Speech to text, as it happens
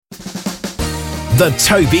The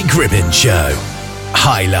Toby Gribbin Show.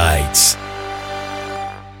 Highlights.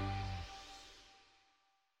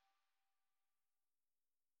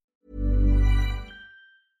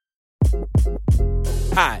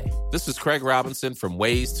 Hi, this is Craig Robinson from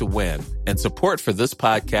Ways to Win, and support for this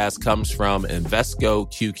podcast comes from Invesco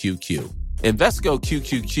QQQ. Invesco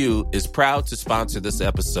QQQ is proud to sponsor this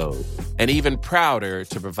episode, and even prouder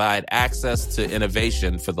to provide access to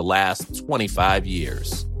innovation for the last 25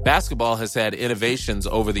 years. Basketball has had innovations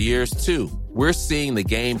over the years, too. We're seeing the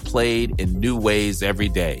game played in new ways every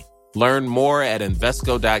day. Learn more at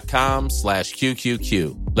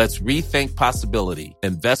Invesco.com/QQQ. Let's rethink possibility.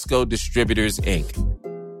 Invesco Distributors, Inc.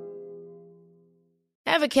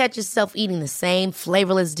 Ever catch yourself eating the same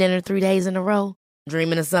flavorless dinner 3 days in a row?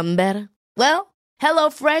 Dreaming of something better? Well,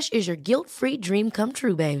 HelloFresh is your guilt-free dream come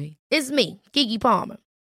true, baby. It's me, Keke Palmer.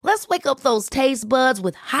 Let's wake up those taste buds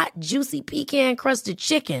with hot, juicy pecan-crusted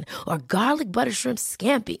chicken or garlic butter shrimp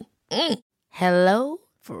scampi. Hello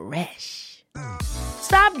Fresh.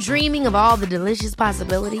 Stop dreaming of all the delicious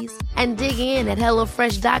possibilities and dig in at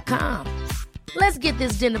HelloFresh.com. Let's get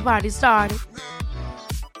this dinner party started.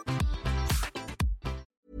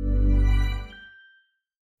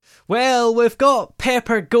 Well, we've got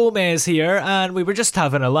Pepper Gomez here, and we were just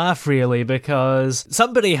having a laugh, really, because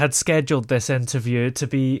somebody had scheduled this interview to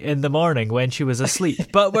be in the morning when she was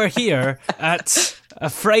asleep. But we're here at a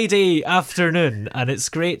Friday afternoon, and it's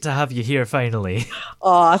great to have you here finally.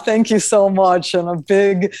 Thank you so much, and a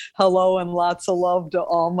big hello and lots of love to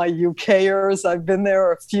all my UKers. I've been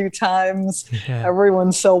there a few times. Yeah.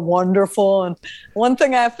 Everyone's so wonderful. And one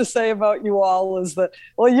thing I have to say about you all is that,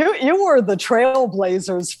 well, you were the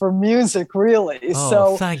trailblazers for music, really. Oh,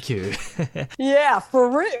 so thank you. Yeah,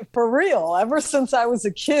 for real. Ever since I was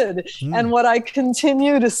a kid. And what I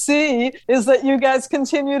continue to see is that you guys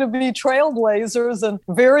continue to be trailblazers and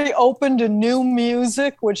very open to new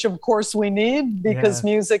music, which of course we need because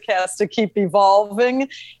music has to keep evolving.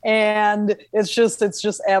 And it's just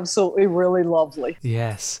absolutely really lovely.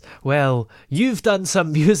 Yes. Well, you've done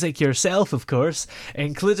some music yourself, of course,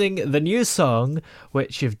 including the new song,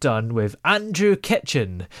 which you've done with Andrew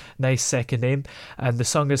Kitchen. Nice second name. And the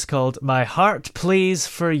song is called My Heart Plays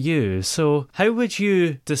For You. So how would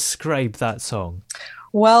you describe that song?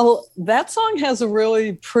 Well, that song has a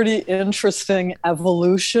really pretty interesting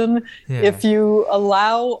evolution. Yeah. If you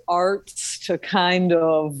allow arts to kind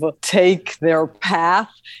of take their path,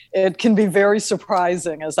 it can be very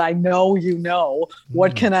surprising, as I know you know,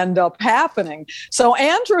 what can end up happening. So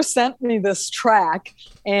Andrew sent me this track,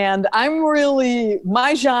 and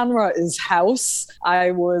my genre is house.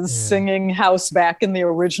 I was singing house back in the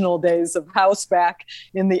original days of house back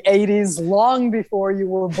in the 80s, long before you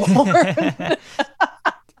were born.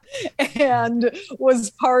 And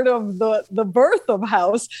was part of the birth of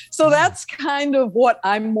house. So that's kind of what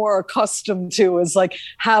I'm more accustomed to, is like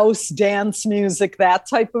house, dance music, that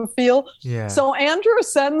type of feel. Yeah. So Andrew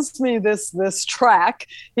sends me this track.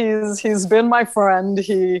 He's been my friend.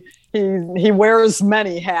 He wears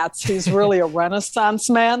many hats. He's really a Renaissance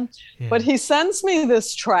man. Yeah. But he sends me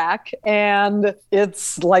this track, and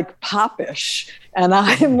it's like popish. And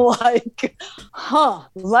I'm like,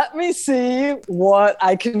 let me see what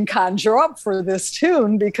I can conjure up for this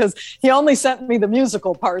tune, because he only sent me the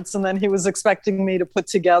musical parts, and then he was expecting me to put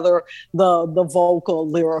together the vocal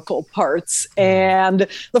lyrical parts. And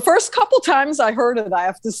the first couple times I heard it, I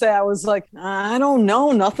have to say, I was like, I don't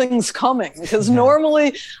know, nothing's coming. Because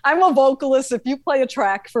normally I'm a vocalist. If you play a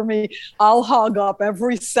track for me, I'll hog up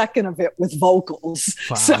every second of it with vocals.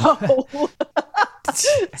 Wow.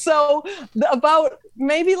 So about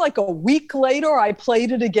maybe like a week later, I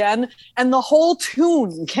played it again, and the whole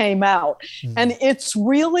tune came out. And it's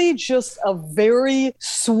really just a very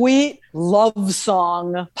sweet love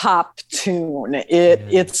song pop tune.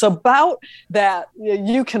 It's about that.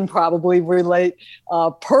 You can probably relate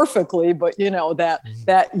perfectly, but you know, that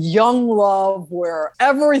young love where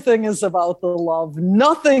everything is about the love.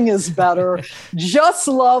 Nothing is better. Just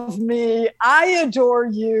love me. I adore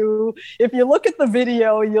you. If you look at the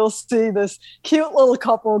video, you'll see this cute little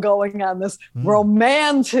couple going on this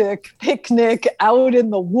romantic picnic out in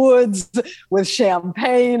the woods with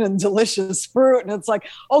champagne and delicious fruit. And it's like,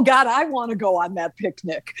 oh God, I want to go on that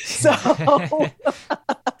picnic. So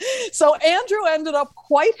Andrew ended up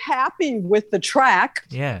quite happy with the track.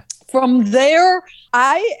 Yeah. from there,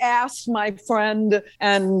 I asked my friend,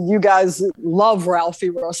 and you guys love Ralphie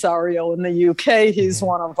Rosario in the UK. He's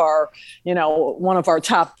one of our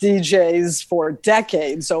top DJs for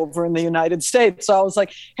decades over in the United States. So I was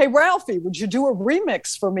like, hey, Ralphie, would you do a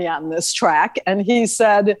remix for me on this track? And he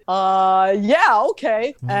said, yeah,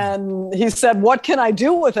 okay. And he said, what can I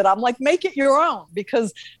do with it? I'm like, make it your own,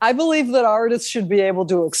 because I believe that artists should be able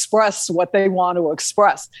to express what they want to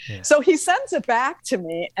express. Yeah. So he sends it back to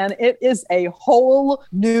me, and it is a whole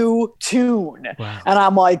new tune. Wow. And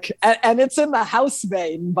I'm like, and it's in the house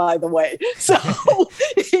vein, by the way. So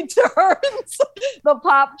he turns the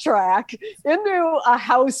pop track into a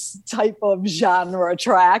house type of genre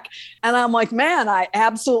track. And I'm like, man, I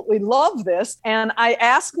absolutely love this. And I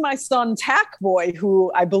asked my son, Tack Boy,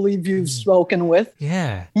 who I believe you've spoken with.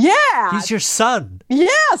 Yeah. Yeah. He's your son.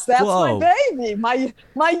 Yes, that's my baby, my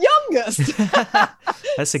youngest.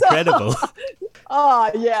 That's incredible.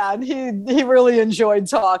 Yeah, and he really enjoyed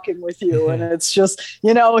talking with you. And it's just, he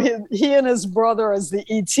and his brother as the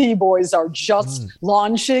ET Boys are just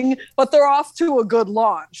launching, but they're off to a good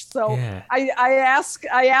launch. So I asked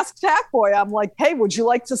Tack Boy, I'm like, hey, would you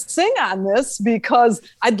like to sing on this? Because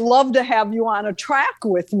I'd love to have you on a track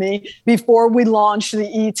with me before we launch the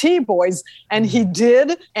ET Boys. And he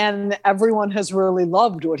did, and everyone has really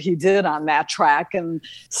loved what he did on that track. And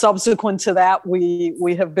subsequent to that, we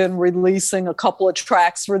have been releasing a couple of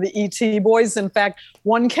tracks for the ET Boys. In fact,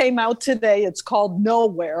 one came out today. It's called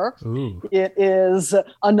Nowhere. Ooh. It is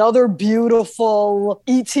another beautiful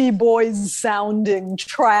ET Boys sounding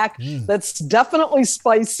track that's definitely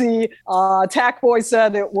spicy. Tack Boy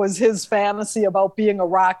said it was his fantasy about being a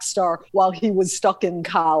rock star while he was stuck in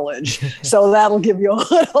college. So that'll give you a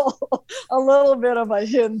little bit of a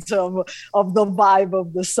hint of the vibe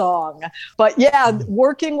of the song. But yeah,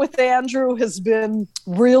 working with Andrew has been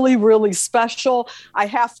really, really special. I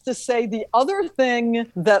have to say, the other thing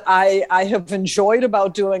that I have enjoyed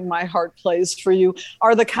about doing My Heart Plays For You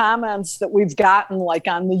are the comments that we've gotten, like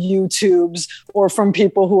on the YouTubes or from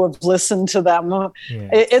people who have listened to them. Yeah.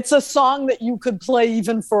 It's a song that you could play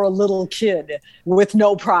even for a little kid with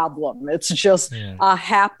no problem. It's just a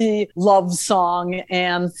happy love song.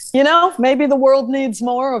 And, maybe the world needs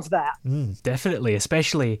more of that. Definitely,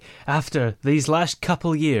 especially after these last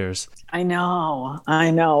couple years. I know.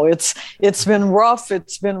 It's been rough.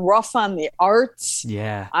 It's been rough on the arts.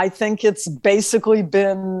 Yeah. I think it's basically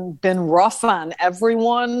been rough on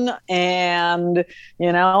everyone. And,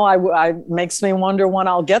 it makes me wonder when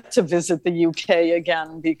I'll get to visit the UK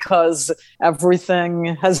again, because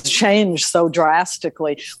everything has changed so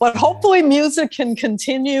drastically. But hopefully music can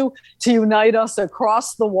continue to unite us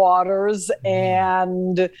across the waters,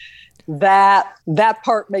 and that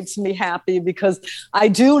part makes me happy, because I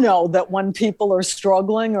do know that when people are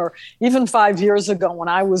struggling, or even 5 years ago when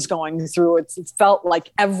I was going through it, it felt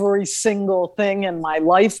like every single thing in my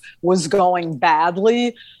life was going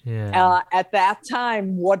badly. Yeah. At that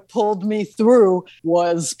time, what pulled me through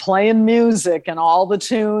was playing music and all the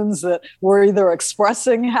tunes that were either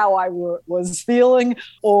expressing how I was feeling,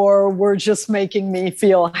 or were just making me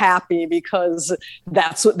feel happy, because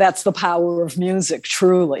that's the power of music,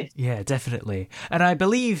 truly. Yeah, definitely. And I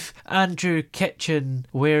believe Andrew Kitchen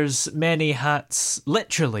wears many hats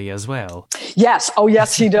literally as well. Yes. Oh,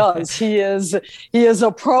 yes, he does. He is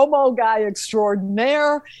a promo guy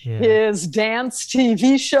extraordinaire. Yeah. His dance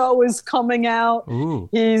TV show is coming out. Ooh.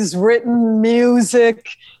 He's written music.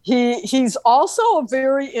 He's also a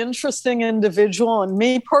very interesting individual. And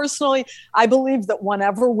me personally, I believe that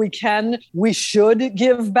whenever we can, we should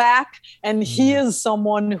give back. And he is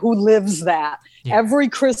someone who lives that. Yeah. Every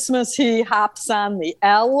Christmas, he hops on the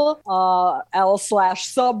L/Subway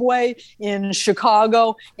in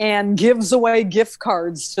Chicago and gives away gift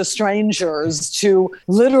cards to strangers to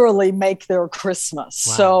literally make their Christmas.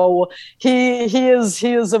 Wow. So he is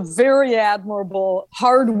a very admirable,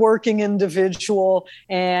 hardworking individual,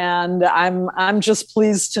 and I'm just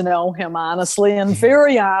pleased to know him, honestly, and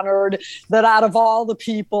very honored that out of all the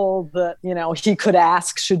people that he could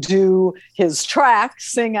ask to do his track,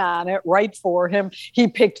 sing on it, write for him, he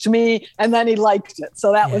picked me, and then he liked it.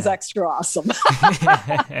 So that was extra awesome.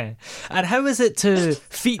 And how is it to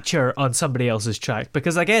feature on somebody else's track?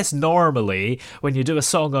 Because I guess normally when you do a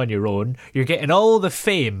song on your own, you're getting all the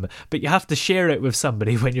fame, but you have to share it with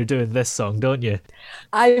somebody when you're doing this song, don't you?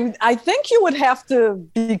 I think you would have to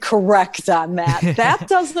be correct on that. That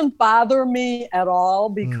doesn't bother me at all,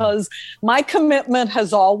 because my commitment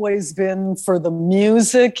has always been for the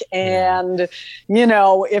music. And,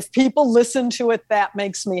 if people listen to to it, that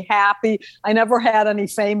makes me happy. I never had any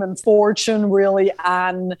fame and fortune really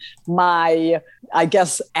on my, I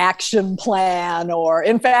guess, action plan, or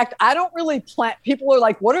in fact, I don't really plan. People are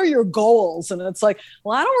like, what are your goals? And it's like,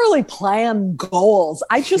 well, I don't really plan goals.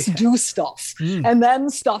 I just do stuff and then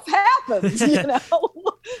stuff happens, you know?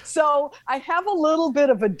 So I have a little bit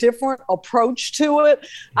of a different approach to it.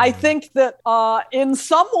 I think that in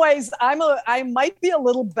some ways I might be a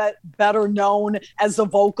little bit better known as a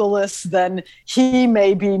vocalist than he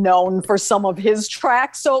may be known for some of his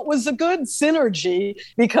tracks. So it was a good synergy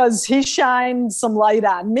because he shined some light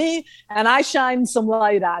on me and I shined some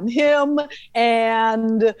light on him.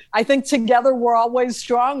 And I think together we're always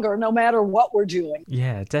stronger no matter what we're doing.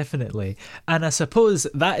 Yeah, definitely. And I suppose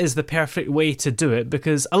that is the perfect way to do it,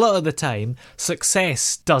 because a lot of the time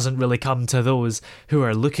success doesn't really come to those who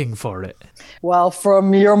are looking for it. Well,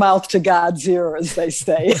 from your mouth to God's ear, as they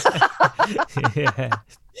say. Yeah.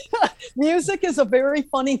 Music is a very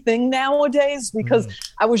funny thing nowadays, because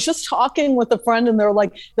I was just talking with a friend and they're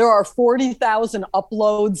like, there are 40,000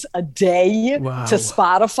 uploads a day to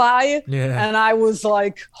Spotify. Yeah. And I was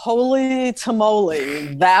like, holy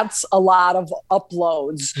tamale, that's a lot of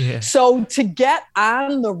uploads. Yeah. So to get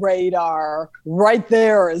on the radar right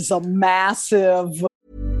there is a massive.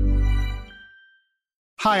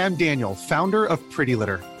 Hi, I'm Daniel, founder of Pretty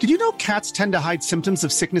Litter. Did you know cats tend to hide symptoms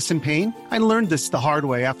of sickness and pain? I learned this the hard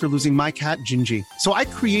way after losing my cat, Gingy. So I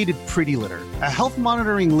created Pretty Litter, a health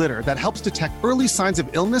monitoring litter that helps detect early signs of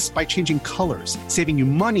illness by changing colors, saving you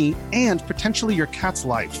money and potentially your cat's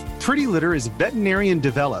life. Pretty Litter is veterinarian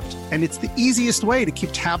developed, and it's the easiest way to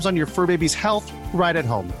keep tabs on your fur baby's health right at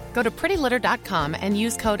home. Go to prettylitter.com and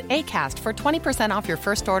use code ACAST for 20% off your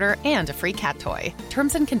first order and a free cat toy.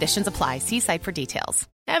 Terms and conditions apply. See site for details.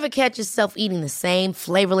 Ever catch yourself eating the same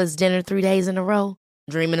flavorless dinner 3 days in a row?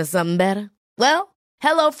 Dreaming of something better? Well,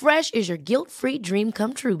 HelloFresh is your guilt-free dream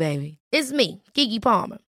come true, baby. It's me, Keke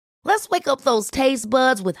Palmer. Let's wake up those taste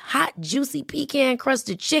buds with hot, juicy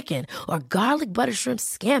pecan-crusted chicken or garlic butter shrimp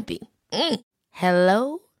scampi.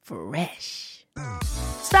 Hello Fresh.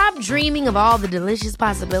 Stop dreaming of all the delicious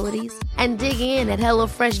possibilities and dig in at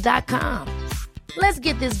HelloFresh.com. Let's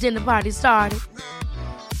get this dinner party started.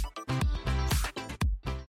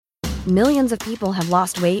 Millions of people have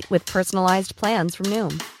lost weight with personalized plans from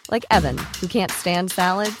Noom. Like Evan, who can't stand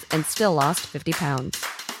salads and still lost 50 pounds.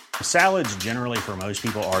 Salads generally for most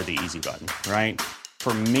people are the easy button, right?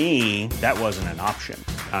 For me, that wasn't an option.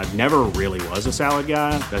 I never really was a salad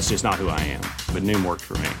guy. That's just not who I am. But Noom worked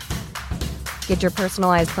for me. Get your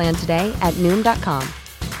personalized plan today at Noom.com.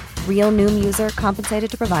 Real Noom user compensated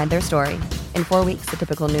to provide their story. In 4 weeks, the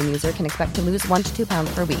typical Noom user can expect to lose 1 to 2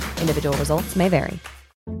 pounds per week. Individual results may vary.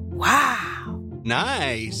 Wow.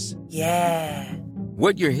 Nice. Yeah.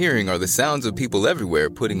 What you're hearing are the sounds of people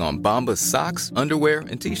everywhere putting on Bombas socks, underwear,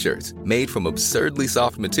 and T-shirts made from absurdly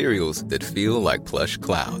soft materials that feel like plush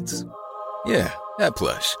clouds. Yeah, that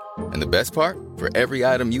plush. And the best part? For every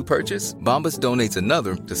item you purchase, Bombas donates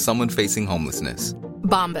another to someone facing homelessness.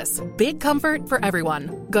 Bombas. Big comfort for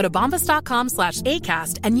everyone. Go to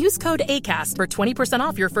bombas.com/ACAST and use code ACAST for 20%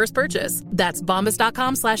 off your first purchase. That's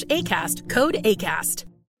bombas.com/ACAST. Code ACAST.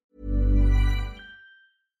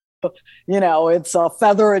 You know, it's a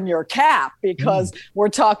feather in your cap, because we're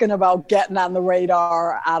talking about getting on the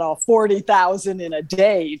radar out of 40,000 in a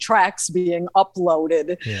day, tracks being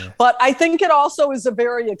uploaded. Yeah. But I think it also is a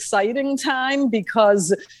very exciting time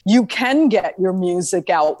because you can get your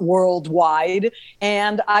music out worldwide.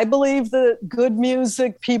 And I believe that good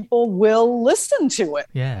music, people will listen to it.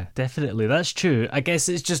 Yeah, definitely. That's true. I guess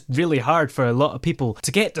it's just really hard for a lot of people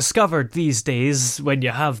to get discovered these days when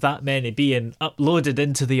you have that many being uploaded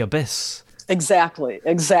into the abyss. Exactly.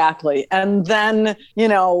 And then, you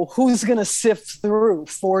know, who's going to sift through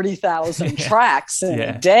 40,000 tracks in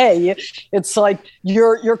a day? It's like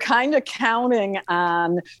you're kind of counting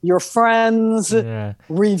on your friends,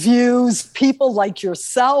 reviews, people like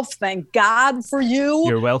yourself. Thank God for you.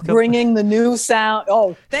 You're welcome. Bringing the new sound.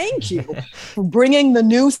 Oh, thank you for bringing the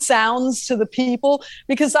new sounds to the people.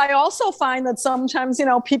 Because I also find that sometimes, you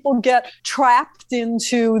know, people get trapped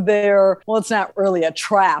into their, well, it's not really a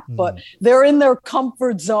trap, but they're in their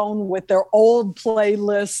comfort zone with their old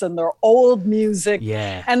playlists and their old music.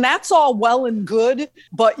 Yeah. And that's all well and good,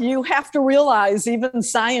 but you have to realize even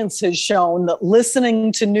science has shown that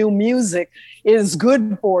listening to new music is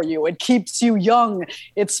good for you. It keeps you young.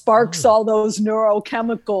 It sparks all those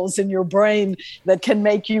neurochemicals in your brain that can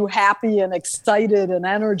make you happy and excited and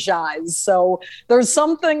energized. So there's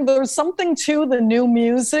something to the new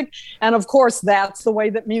music. And of course, that's the way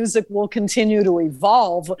that music will continue to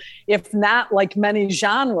evolve. If not not like many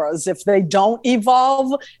genres. If they don't evolve,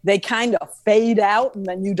 they kind of fade out and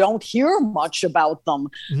then you don't hear much about them.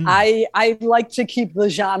 I like to keep the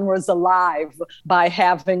genres alive by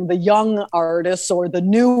having the young artists or the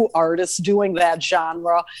new artists doing that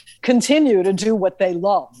genre continue to do what they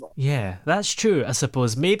love. Yeah, that's true. I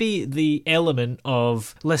suppose maybe the element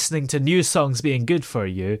of listening to new songs being good for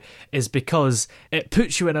you is because it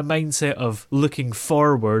puts you in a mindset of looking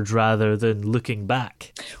forward rather than looking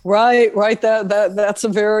back. Right. That's a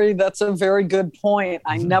very good point.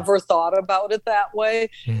 I never thought about it that way,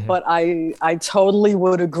 but I totally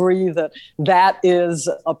would agree that is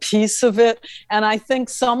a piece of it. And I think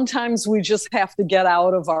sometimes we just have to get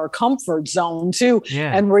out of our comfort zone too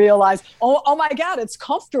and realize, oh my God, it's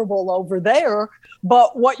comfortable over there.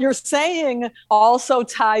 But what you're saying also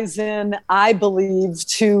ties in, I believe,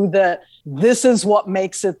 to that this is what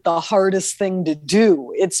makes it the hardest thing to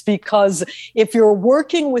do. It's because if you're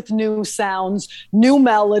working with new sounds, new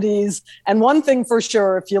melodies, and one thing for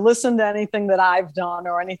sure, if you listen to anything that I've done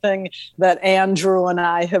or anything that Andrew and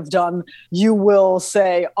I have done, you will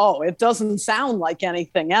say, oh, it doesn't sound like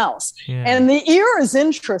anything else. Yeah. And the ear is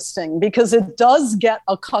interesting because it does get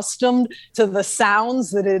accustomed to the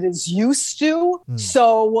sounds that it is used to.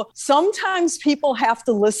 So sometimes people have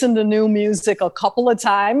to listen to new music a couple of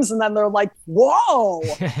times and then they're like, whoa,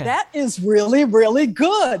 that is really, really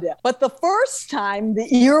good. But the first time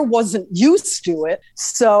the ear wasn't used to it.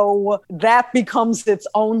 So that becomes its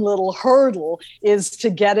own little hurdle, is to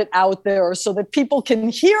get it out there so that people can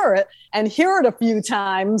hear it and hear it a few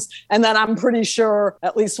times. And then I'm pretty sure,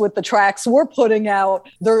 at least with the tracks we're putting out,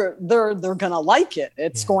 they're going to like it.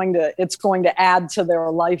 It's going to add to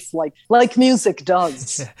their life like music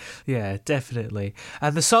does. Yeah, definitely.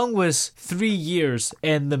 And the song was 3 years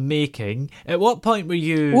in the making. At what point were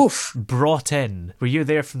you brought in? Were you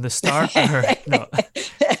there from the start or no?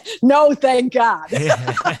 No, thank God.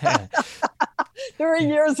 3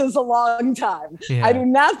 years is a long time. Yeah. I do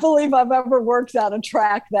not believe I've ever worked on a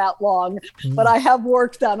track that long, but I have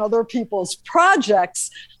worked on other people's projects.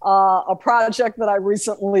 A project that I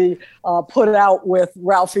recently put out with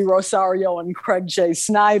Ralphie Rosario and Craig J.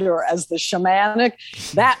 Snyder as the Shamanic,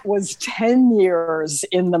 that was 10 years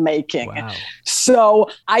in the making. Wow. So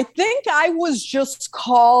I think I was just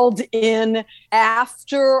called in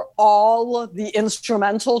after all the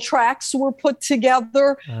instrumental tracks were put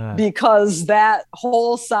together, because that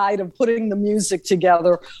whole side of putting the music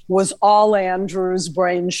together was all Andrew's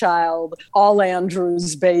brainchild, all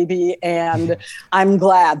Andrew's baby, and I'm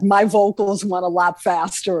glad. My vocals went a lot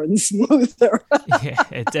faster and smoother.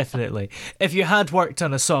 Yeah, definitely. If you had worked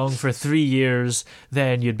on a song for 3 years,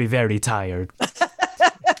 then you'd be very tired.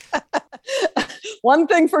 One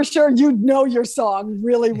thing for sure, you'd know your song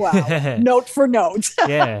really well, note for note.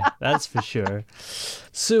 Yeah, that's for sure.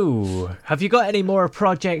 So, have you got any more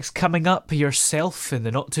projects coming up yourself in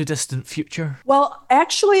the not too distant future? Well,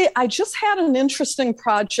 actually, I just had an interesting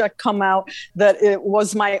project come out that it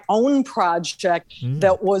was my own project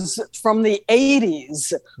that was from the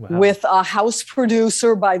 80s with a house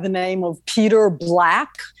producer by the name of Peter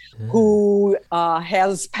Black, who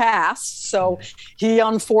has passed. So he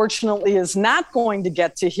unfortunately is not going to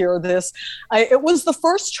get to hear this. It was the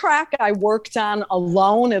first track I worked on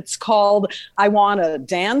alone. It's called I Wanna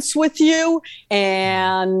Dance With You,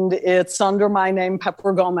 and it's under my name,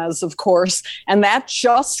 Pepper Gomez, of course, and that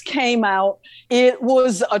just came out. It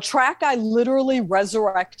was a track I literally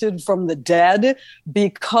resurrected from the dead,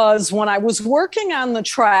 because when I was working on the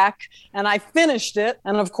track and I finished it,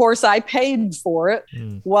 and of course I paid for it,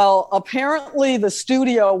 well, apparently the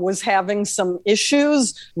studio was having some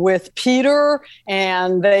issues with Peter,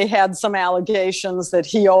 and they had some allegations that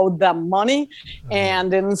he owed them money,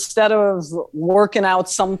 and instead of working out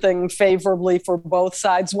something favorably for both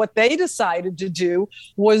sides, what they decided to do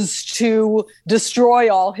was to destroy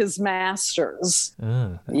all his masters.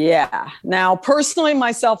 Yeah. Now, personally,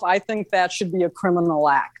 myself, I think that should be a criminal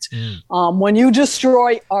act. When you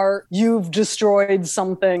destroy art, you've destroyed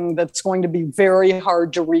something that's going to be very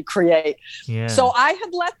hard to recreate. Yeah. So I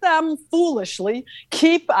had let them foolishly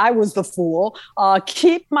I was the fool,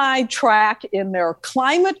 keep my track in their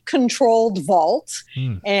climate-controlled vault.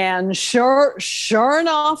 And sure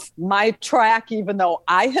enough, my track, even though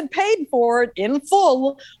I had paid for it in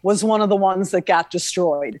full, was one of the ones that got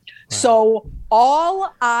destroyed. Wow. So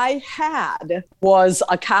all I had was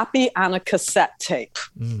a copy on a cassette tape.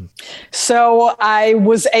 So I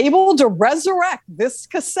was able to resurrect this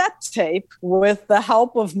cassette tape with the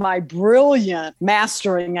help of my brilliant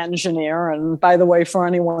mastering engineer. And by the way, for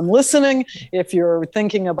anyone listening, if you're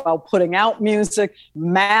thinking about putting out music,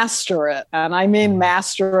 master it. And I mean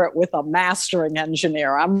master it with a mastering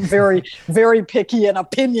engineer. I'm very, very picky and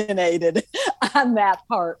opinionated on that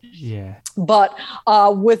part. Yeah. But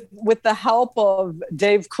with the help of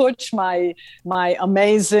Dave Kutch, my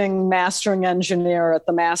amazing mastering engineer at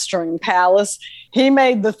the Mastering Palace, he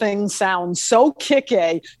made the thing sound so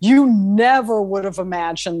kick-a, you never would have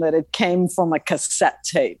imagined that it came from a cassette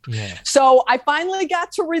tape. Yeah. So I finally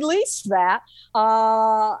got to release that.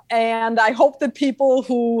 And I hope that people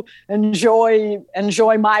who enjoy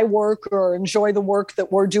my work or enjoy the work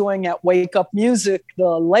that we're doing at Wake Up Music,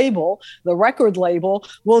 the record label,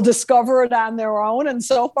 will discover it on their own. And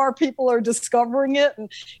so far people are discovering it,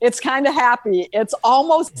 and it's kind of happy. It's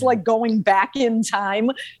almost like going back in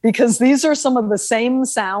time, because these are some of the same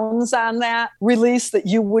sounds on that release that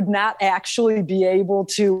you would not actually be able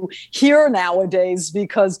to hear nowadays,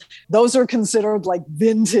 because those are considered like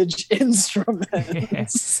vintage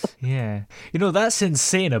instruments. Yeah. You know, that's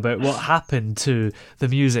insane about what happened to the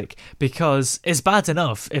music, because it's bad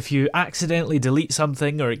enough if you accidentally delete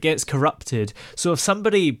something or it gets corrupted. So if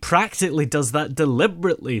somebody practically does that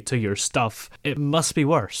deliberately to your stuff, it must be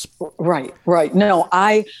worse. Right. No,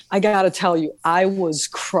 I got to tell you, I was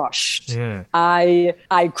crushed. Yeah.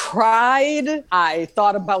 I cried. I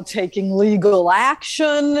thought about taking legal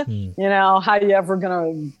action. You know, how you ever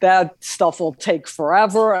that stuff will take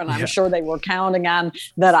forever. And I'm sure they were counting on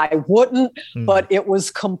that I wouldn't, but it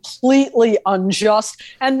was completely unjust.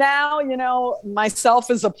 And now, you know, myself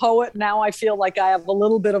as a poet, now I feel like I have a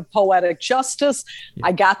little bit of poetic justice.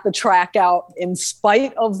 I got the track out in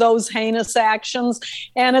spite of those heinous actions.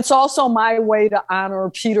 And it's also my way to honor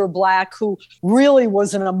Peter Black, who really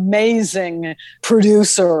was an amazing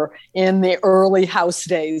producer in the early house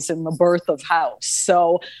days, in the birth of house.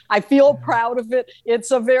 So I feel proud of it.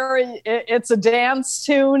 It's a dance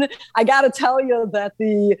tune. I got to tell you that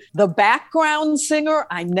the background singer,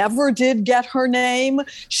 I never did get her name.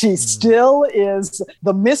 She still is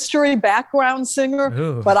the mystery background singer.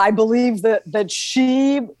 Ooh. But I believe that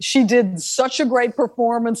she did such a great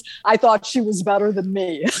performance. I thought she was better than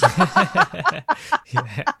me.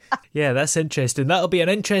 Yeah, that's interesting. That'll be an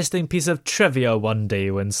interesting piece of trivia one day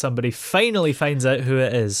when somebody finally finds out who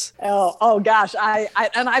it is. Oh gosh,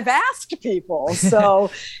 I've asked people. So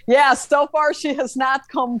yeah, so far she has not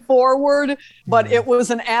come forward, but it was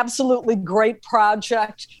an absolutely great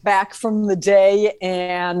project back from the day.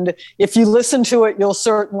 And if you listen to it, you'll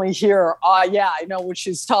certainly hear, yeah, I know what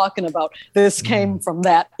she's talking about. This came from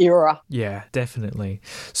that era. Yeah, definitely.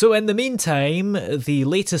 So in the meantime, the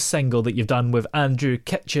latest single that you've done with Andrew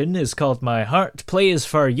Kitchen is called My Heart Plays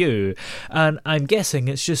For You. And I'm guessing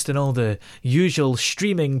it's just in all the usual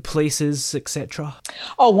streaming places, etc.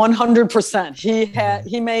 Oh, 100%.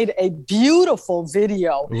 He made a beautiful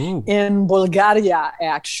video in Bulgaria,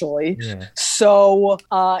 actually. Yeah. So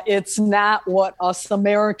it's not what us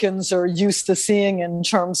Americans are used to seeing in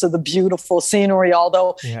terms of the beautiful scenery,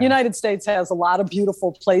 although United States has a lot of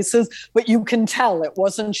beautiful places, but you can tell it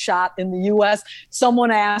wasn't shot in the U.S.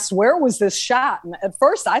 Someone asked, where was this shot? And at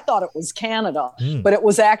first I thought it was Canada, but it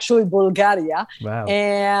was actually Bulgaria. Wow.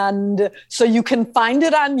 And so you can find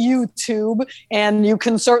it on YouTube, and you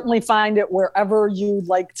can certainly find it wherever you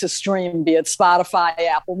like to stream, be it Spotify,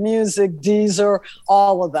 Apple Music, Deezer,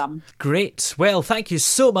 all of them. Great. Well, thank you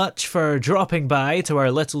so much for dropping by to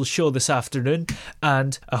our little show this afternoon,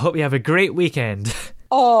 and I hope you have a great weekend.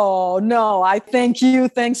 Oh, no, I thank you.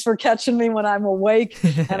 Thanks for catching me when I'm awake.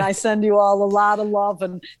 And I send you all a lot of love.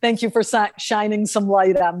 And thank you for shining some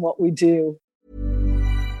light on what we do.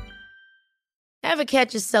 Ever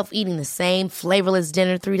catch yourself eating the same flavorless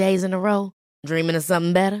dinner 3 days in a row? Dreaming of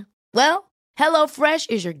something better? Well, HelloFresh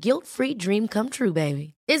is your guilt-free dream come true,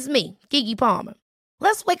 baby. It's me, Keke Palmer.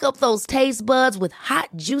 Let's wake up those taste buds with hot,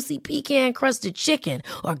 juicy pecan-crusted chicken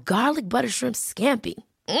or garlic butter shrimp scampi.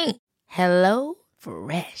 Hello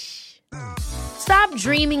Fresh. Stop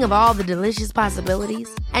dreaming of all the delicious possibilities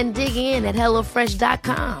and dig in at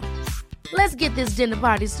HelloFresh.com. Let's get this dinner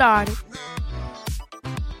party started.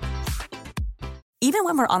 Even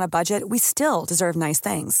when we're on a budget, we still deserve nice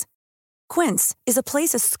things. Quince is a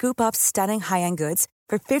place to scoop up stunning high-end goods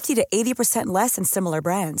for 50 to 80% less than similar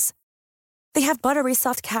brands. They have buttery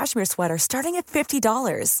soft cashmere sweaters starting at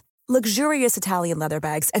 $50, luxurious Italian leather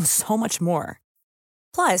bags, and so much more.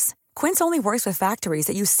 Plus, Quince only works with factories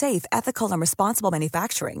that use safe, ethical, and responsible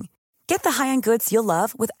manufacturing. Get the high-end goods you'll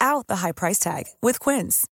love without the high price tag with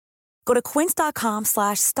Quince. Go to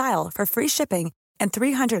quince.com/style for free shipping and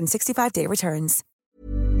 365-day returns.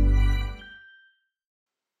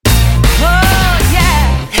 Oh,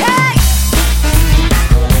 yeah. Hey!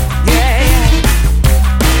 Yeah, yeah.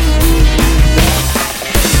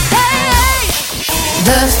 Hey!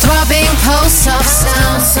 The throbbing pulse of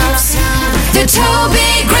sound. The Toby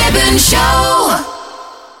Gribbon Show.